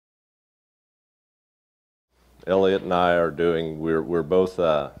Elliot and I are doing, we're both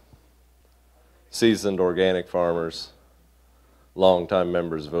seasoned organic farmers, longtime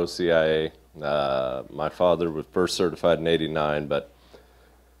members of OCIA. My father was first certified in '89, but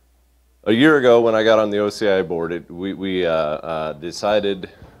a year ago when I got on the OCIA board, we decided,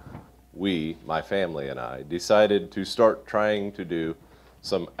 my family and I, decided to start trying to do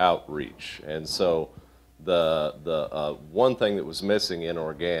some outreach. And so the one thing that was missing in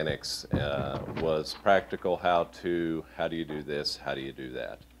organics was practical how do you do this, how do you do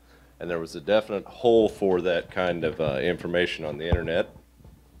that. And there was a definite hole for that kind of information on the internet.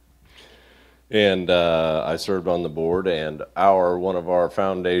 And I served on the board, and one of our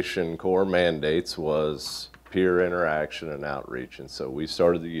foundation core mandates was peer interaction and outreach. And so we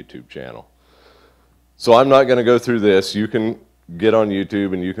started the YouTube channel. So I'm not going to go through this. You can get on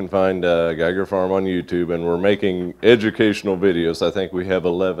YouTube and you can find Geiger Farm on YouTube, and we're making educational videos. I think we have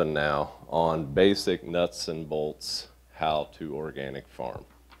 11 now on basic nuts and bolts how to organic farm.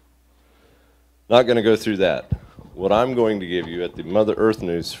 Not going to go through that. What I'm going to give you at the Mother Earth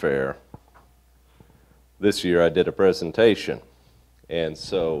News Fair this year, I did a presentation. And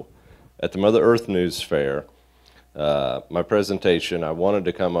so at the Mother Earth News Fair, my presentation, I wanted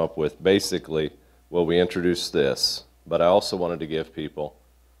to come up with basically, well, we introduced this, but I also wanted to give people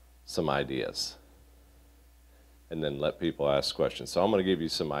some ideas and then let people ask questions. So I'm going to give you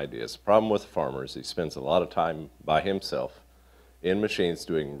some ideas. The problem with a farmer is he spends a lot of time by himself in machines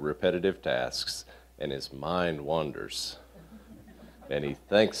doing repetitive tasks, and his mind wanders and he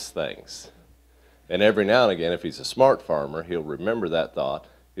thinks things. And every now and again, if he's a smart farmer, he'll remember that thought.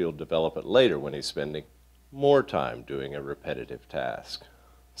 He'll develop it later when he's spending more time doing a repetitive task.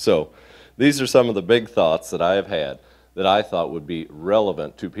 So these are some of the big thoughts that I have had that I thought would be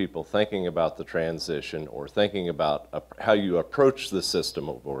relevant to people thinking about the transition or thinking about how you approach the system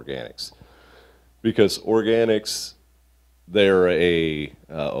of organics. Because organics, they're a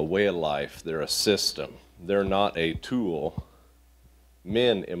way of life, they're a system. They're not a tool.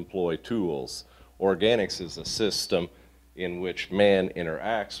 Men employ tools. Organics is a system in which man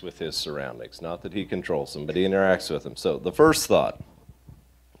interacts with his surroundings. Not that he controls them, but he interacts with them. So the first thought,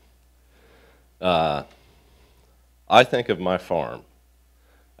 I think of my farm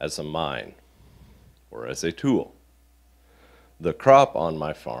as a mine or as a tool. The crop on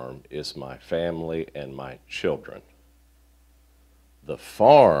my farm is my family and my children. The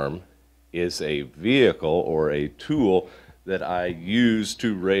farm is a vehicle or a tool that I use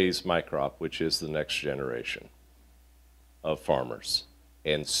to raise my crop, which is the next generation of farmers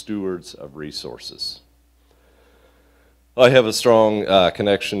and stewards of resources. I have a strong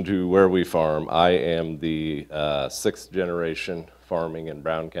connection to where we farm. I am the sixth generation farming in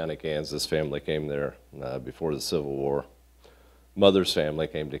Brown County, Kansas. Family came there before the Civil War. Mother's family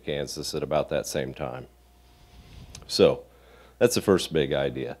came to Kansas at about that same time. So that's the first big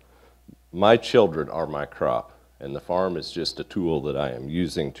idea. My children are my crop, and the farm is just a tool that I am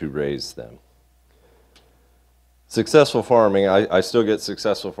using to raise them. Successful farming, I still get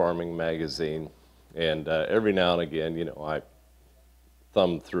Successful Farming magazine, and every now and again, you know, I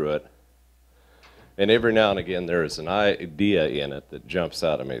thumb through it, and every now and again there is an idea in it that jumps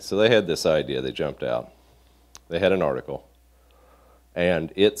out at me. So they had this idea, they jumped out. They had an article,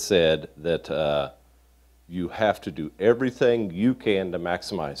 and it said that you have to do everything you can to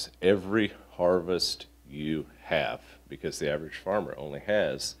maximize every harvest you have, because the average farmer only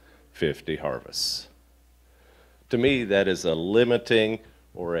has 50 harvests. To me, that is a limiting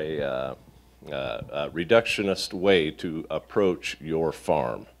or a reductionist way to approach your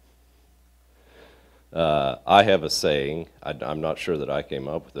farm. I have a saying, I'm not sure that I came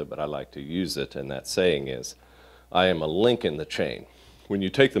up with it, but I like to use it, and that saying is, I am a link in the chain. When you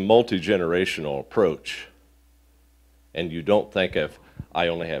take the multi-generational approach, and you don't think of, I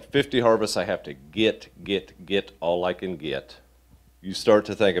only have 50 harvests, I have to get all I can get. You start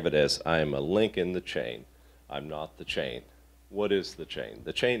to think of it as, I am a link in the chain. I'm not the chain. What is the chain?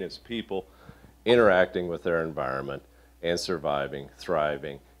 The chain is people interacting with their environment and surviving,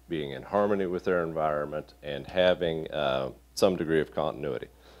 thriving, being in harmony with their environment, and having some degree of continuity.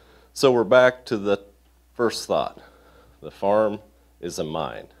 So we're back to the first thought. The farm is a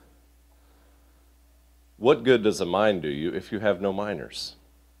mine. What good does a mine do you if you have no miners?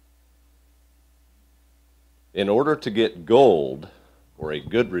 In order to get gold or a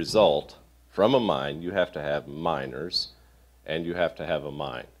good result from a mine, you have to have miners and you have to have a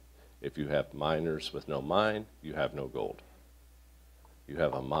mine. If you have miners with no mine, you have no gold. You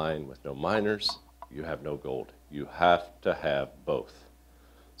have a mine with no miners, you have no gold. You have to have both.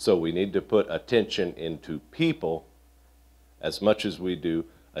 So we need to put attention into people as much as we do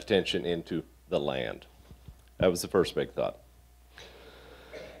attention into the land. That was the first big thought.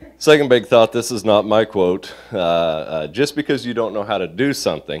 Second big thought, this is not my quote, just because you don't know how to do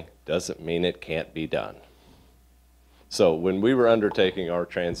something doesn't mean it can't be done. So when we were undertaking our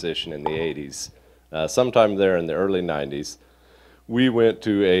transition in the 80s, sometime there in the early 90s, we went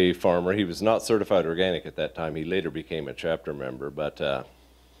to a farmer. He was not certified organic at that time. He later became a chapter member, but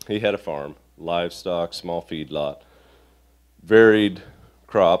he had a farm, livestock, small feedlot, varied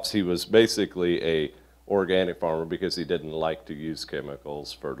crops. He was basically a organic farmer because he didn't like to use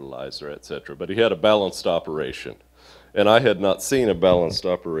chemicals, fertilizer, etc. But he had a balanced operation. And I had not seen a balanced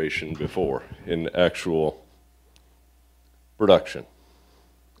operation before in actual production.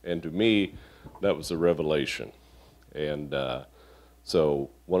 And to me, that was a revelation. And so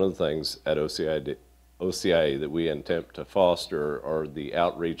one of the things at OCIA that we attempt to foster are the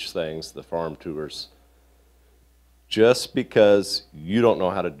outreach things, the farm tours. Just because you don't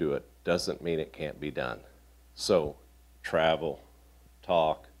know how to do it doesn't mean it can't be done. So travel,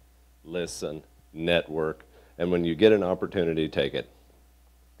 talk, listen, network, and when you get an opportunity, take it.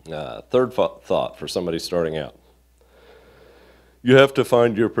 Third thought for somebody starting out. You have to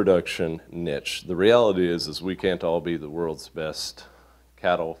find your production niche. The reality is we can't all be the world's best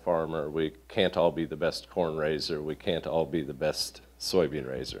cattle farmer. We can't all be the best corn raiser. We can't all be the best soybean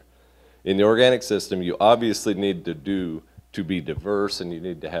raiser. In the organic system, you obviously need to be diverse, and you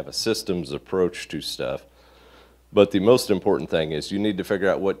need to have a systems approach to stuff. But the most important thing is you need to figure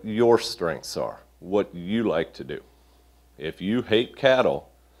out what your strengths are, what you like to do. If you hate cattle,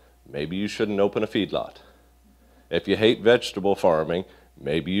 maybe you shouldn't open a feedlot. If you hate vegetable farming,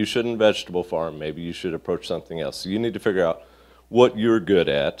 maybe you shouldn't vegetable farm. Maybe you should approach something else. So you need to figure out what you're good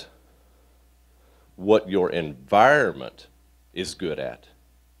at, what your environment is good at.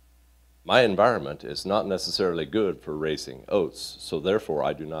 My environment is not necessarily good for raising oats, so therefore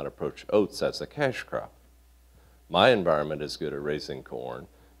I do not approach oats as a cash crop. My environment is good at raising corn,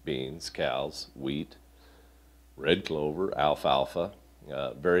 beans, cows, wheat, red clover, alfalfa,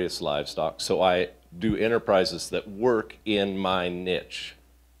 various livestock. So I do enterprises that work in my niche.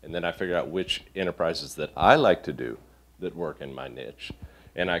 And then I figure out which enterprises that I like to do that work in my niche.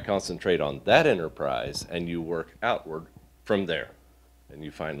 And I concentrate on that enterprise, and you work outward from there. And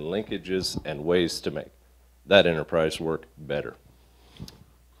you find linkages and ways to make that enterprise work better.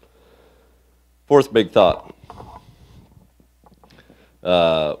 Fourth big thought.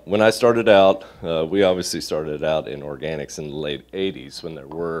 When I started out, we obviously started out in organics in the late 80s when there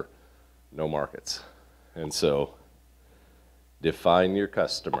were no markets. And so define your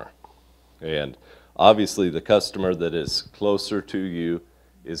customer. And obviously the customer that is closer to you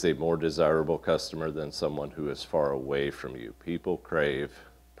is a more desirable customer than someone who is far away from you. People crave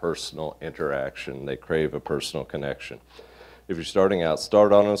personal interaction. They crave a personal connection. If you're starting out,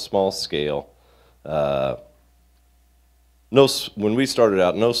 start on a small scale. When we started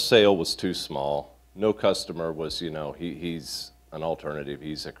out, no sale was too small. No customer was, he's an alternative.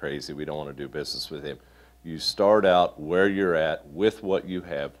 He's a crazy. We don't want to do business with him. You start out where you're at with what you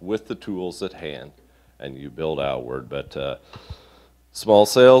have, with the tools at hand, and you build outward. But small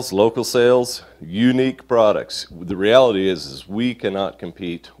sales, local sales, unique products. The reality is we cannot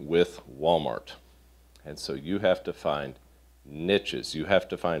compete with Walmart. And so you have to find niches. You have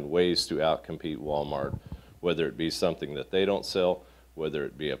to find ways to outcompete Walmart, whether it be something that they don't sell, whether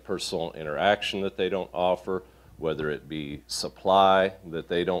it be a personal interaction that they don't offer, whether it be supply that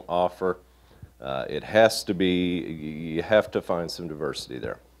they don't offer. It has to be, you have to find some diversity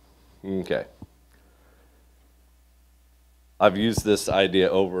there. Okay. I've used this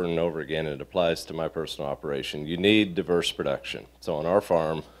idea over and over again, and it applies to my personal operation. You need diverse production. So on our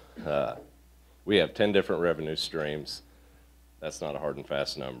farm, we have 10 different revenue streams. That's not a hard and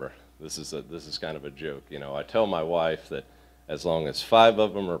fast number. This is kind of a joke. I tell my wife that as long as 5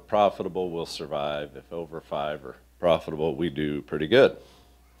 of them are profitable, we'll survive. If over 5 are profitable, we do pretty good.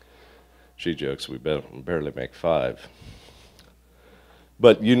 She jokes we barely make 5.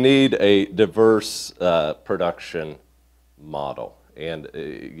 But you need a diverse production model. And,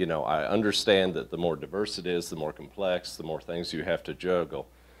 I understand that the more diverse it is, the more complex, the more things you have to juggle.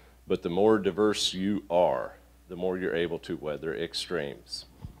 But the more diverse you are, the more you're able to weather extremes.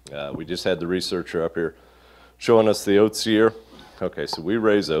 We just had the researcher up here showing us the oats year. Okay, so we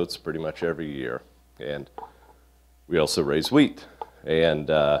raise oats pretty much every year. And we also raise wheat. And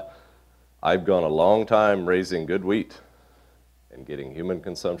I've gone a long time raising good wheat and getting human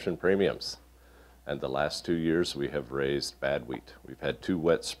consumption premiums. And the last 2 years, we have raised bad wheat. We've had 2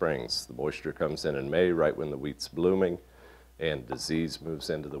 wet springs. The moisture comes in May, right when the wheat's blooming, and disease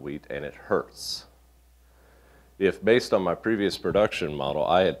moves into the wheat, and it hurts. if based on my previous production model,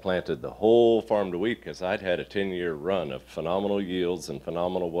 I had planted the whole farm to wheat because I'd had a 10-year run of phenomenal yields and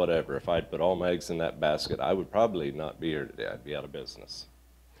phenomenal whatever, if I'd put all my eggs in that basket, I would probably not be here today. I'd be out of business.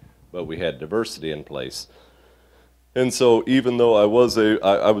 But we had diversity in place. And so even though I was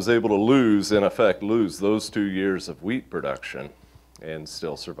able to lose, in effect, lose those 2 years of wheat production and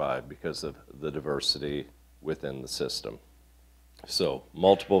still survive because of the diversity within the system. So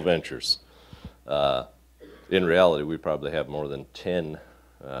multiple ventures. In reality, we probably have more than 10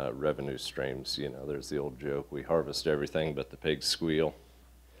 revenue streams. You know, there's the old joke, we harvest everything but the pigs squeal.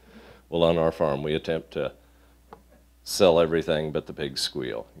 Well, on our farm, we attempt to sell everything but the pigs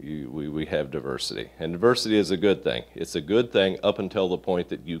squeal. We have diversity. And diversity is a good thing. It's a good thing up until the point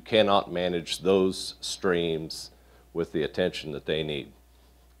that you cannot manage those streams with the attention that they need.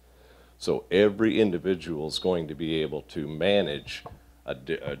 So every individual is going to be able to manage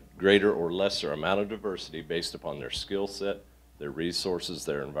a greater or lesser amount of diversity based upon their skill set, their resources,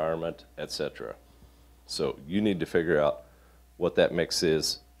 their environment, etc. So you need to figure out what that mix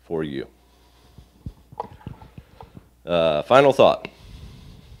is for you. Final thought.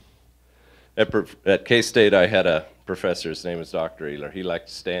 At K-State, I had a professor, his name is Dr. Ehler. He liked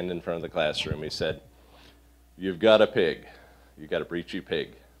to stand in front of the classroom. He said, you've got a pig. You've got a breechy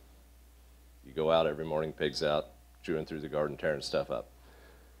pig. You go out every morning, pig's out, chewing through the garden, tearing stuff up.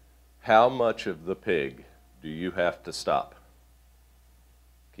 How much of the pig do you have to stop?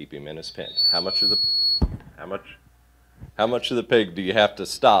 Keep him in his pen. How much of the pig do you have to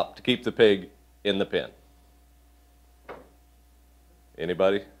stop to keep the pig in the pen?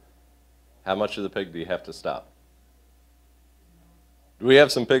 Anybody? How much of the pig do you have to stop? Do we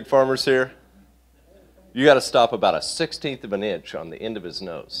have some pig farmers here? You got to stop about 1/16 of an inch on the end of his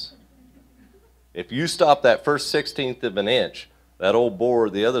nose. If you stop that first 1/16 of an inch, that old boar,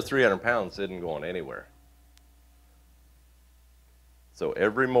 the other 300 pounds, isn't going anywhere. So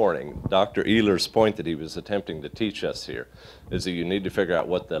every morning, Dr. Ehler's point that he was attempting to teach us here is that you need to figure out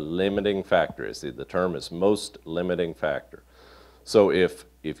what the limiting factor is. The term is most limiting factor. So if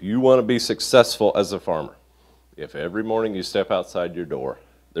you want to be successful as a farmer, if every morning you step outside your door,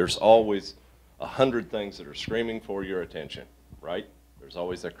 there's always 100 things that are screaming for your attention, right? There's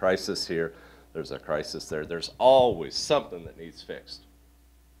always a crisis here, there's a crisis there, there's always something that needs fixed.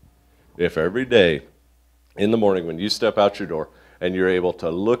 If every day in the morning when you step out your door and you're able to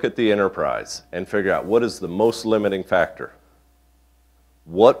look at the enterprise and figure out what is the most limiting factor,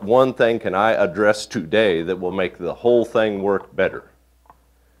 what one thing can I address today that will make the whole thing work better?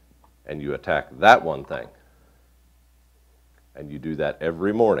 And you attack that one thing. And you do that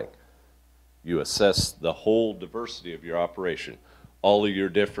every morning. You assess the whole diversity of your operation, all of your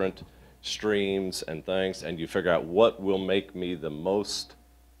different streams and things, and you figure out what will make me the most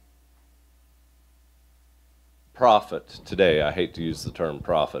profit today. I hate to use the term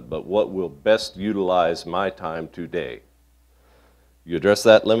profit, but what will best utilize my time today? You address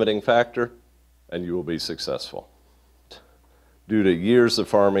that limiting factor, and you will be successful. Due to years of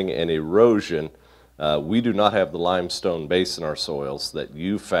farming and erosion, we do not have the limestone base in our soils that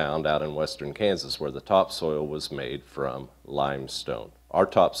you found out in western Kansas, where the topsoil was made from limestone. Our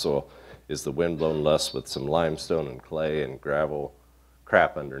topsoil is the windblown loess with some limestone and clay and gravel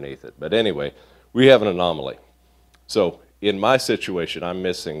crap underneath it. But anyway, we have an anomaly. So in my situation, I'm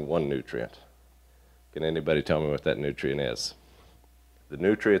missing one nutrient. Can anybody tell me what that nutrient is? The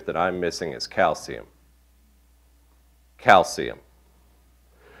nutrient that I'm missing is calcium. Calcium.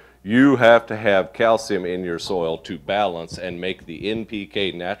 You have to have calcium in your soil to balance and make the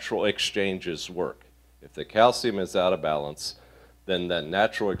NPK natural exchanges work. If the calcium is out of balance, then the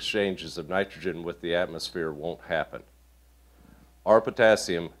natural exchanges of nitrogen with the atmosphere won't happen. Our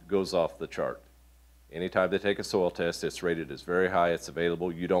potassium goes off the chart. Anytime they take a soil test, it's rated as very high, it's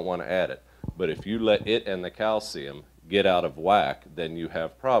available, you don't want to add it. But if you let it and the calcium get out of whack, then you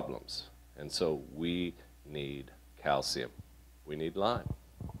have problems. And so we need calcium. We need lime.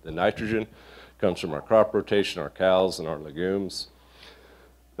 The nitrogen comes from our crop rotation, our cows and our legumes.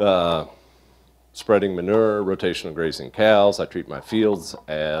 Spreading manure, rotational grazing cows. I treat my fields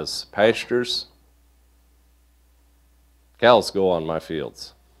as pastures. Cows go on my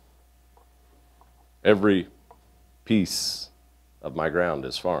fields. Every piece of my ground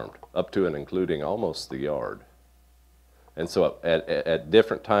is farmed, up to and including almost the yard. And so at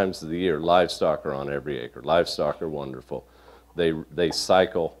different times of the year, livestock are on every acre. Livestock are wonderful. They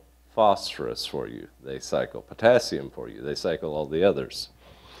cycle phosphorus for you. They cycle potassium for you. They cycle all the others.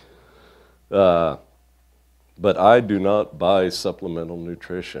 But I do not buy supplemental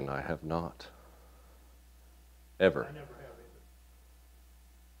nutrition. I have not. Ever. I never have either.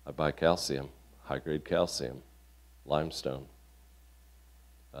 I buy calcium, high-grade calcium. limestone.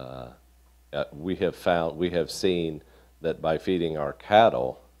 We have seen that by feeding our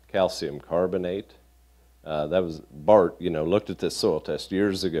cattle calcium carbonate, that was Bart, looked at this soil test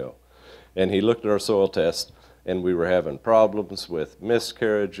years ago, and he looked at our soil test, and we were having problems with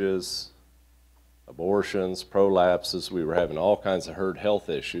miscarriages, abortions, prolapses. We were having all kinds of herd health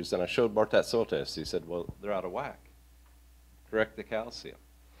issues, and I showed Bart that soil test. He said, well, they're out of whack. Correct the calcium.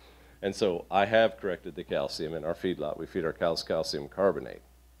 And so I have corrected the calcium in our feedlot. We feed our cows calcium carbonate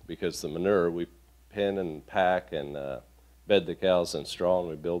because the manure, we pin and pack and bed the cows in straw, and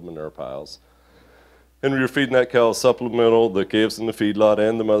we build manure piles. And we were feeding that cow supplemental, the calves in the feedlot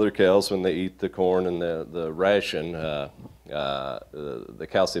and the mother cows when they eat the corn and the ration, the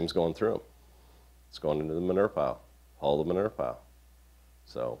calcium's going through them. It's going into the manure pile, haul the manure pile.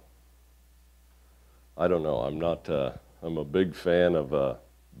 So, I don't know. I'm a big fan of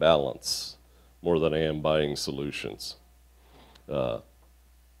balance more than I am buying solutions. Try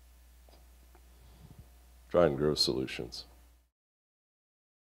and grow solutions.